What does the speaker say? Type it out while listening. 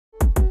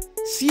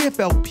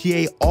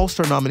CFLPA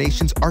All-Star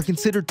nominations are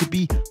considered to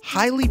be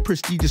highly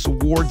prestigious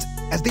awards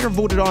as they are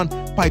voted on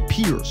by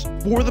peers,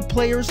 for the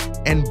players,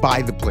 and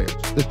by the players.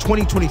 The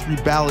 2023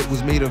 ballot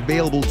was made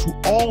available to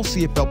all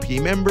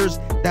CFLPA members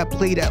that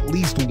played at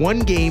least one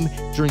game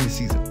during the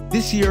season.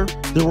 This year,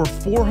 there were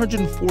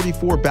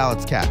 444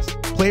 ballots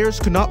cast. Players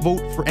could not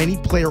vote for any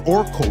player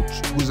or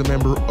coach who was a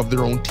member of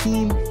their own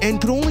team and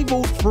could only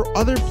vote for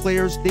other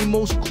players they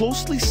most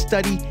closely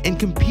study and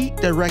compete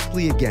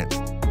directly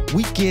against,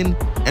 week in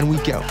and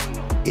week out.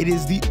 It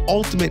is the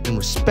ultimate in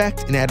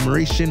respect and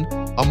admiration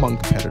among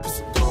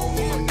competitors.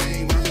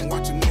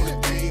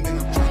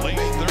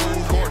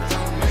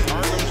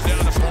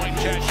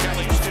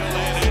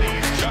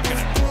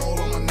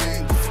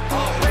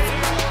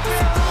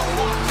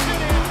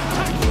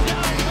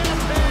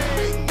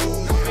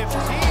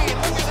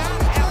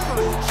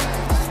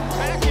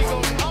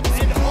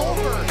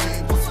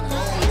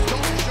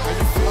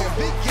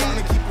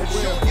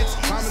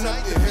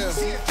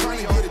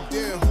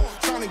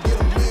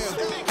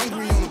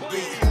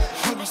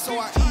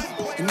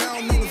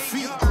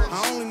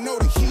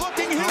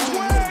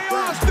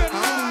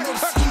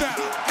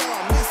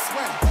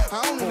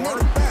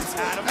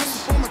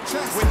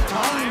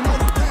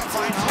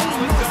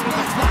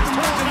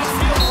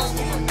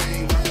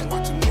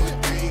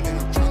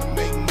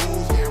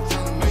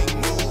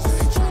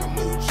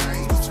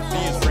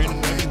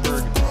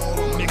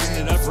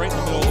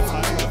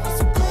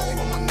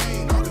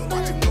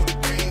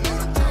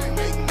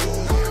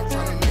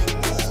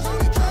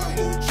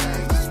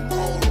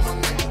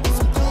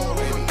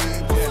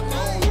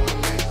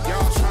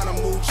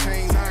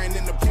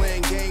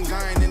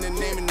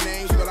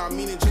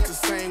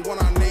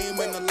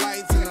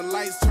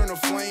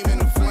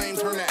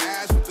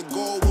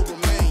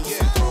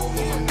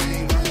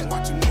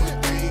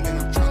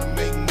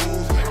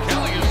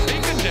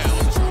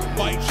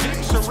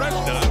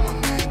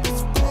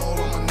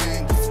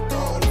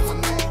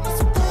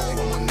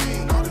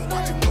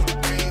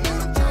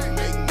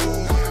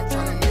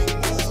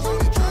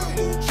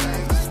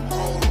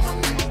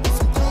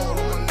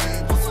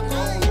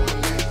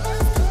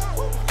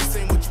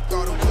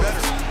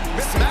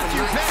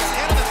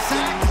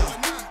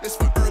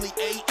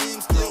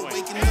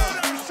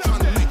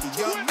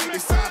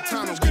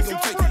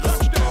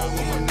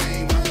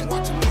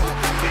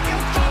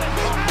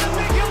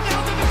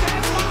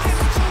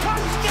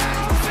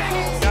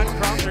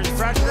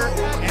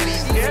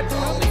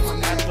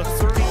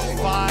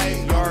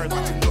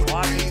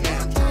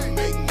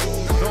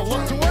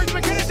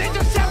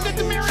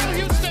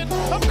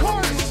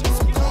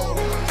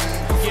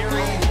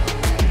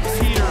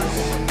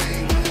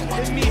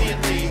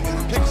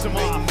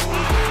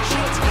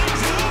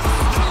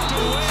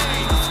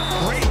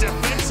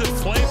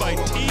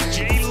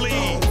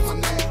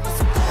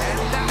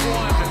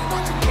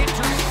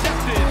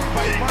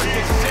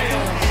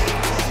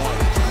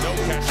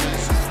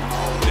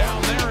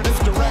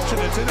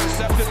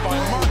 Intercepted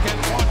by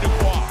Marc-Antoine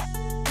Dubois.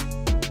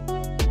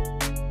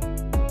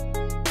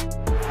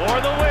 For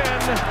the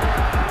win.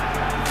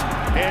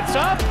 It's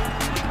up.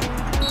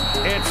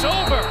 It's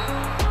over.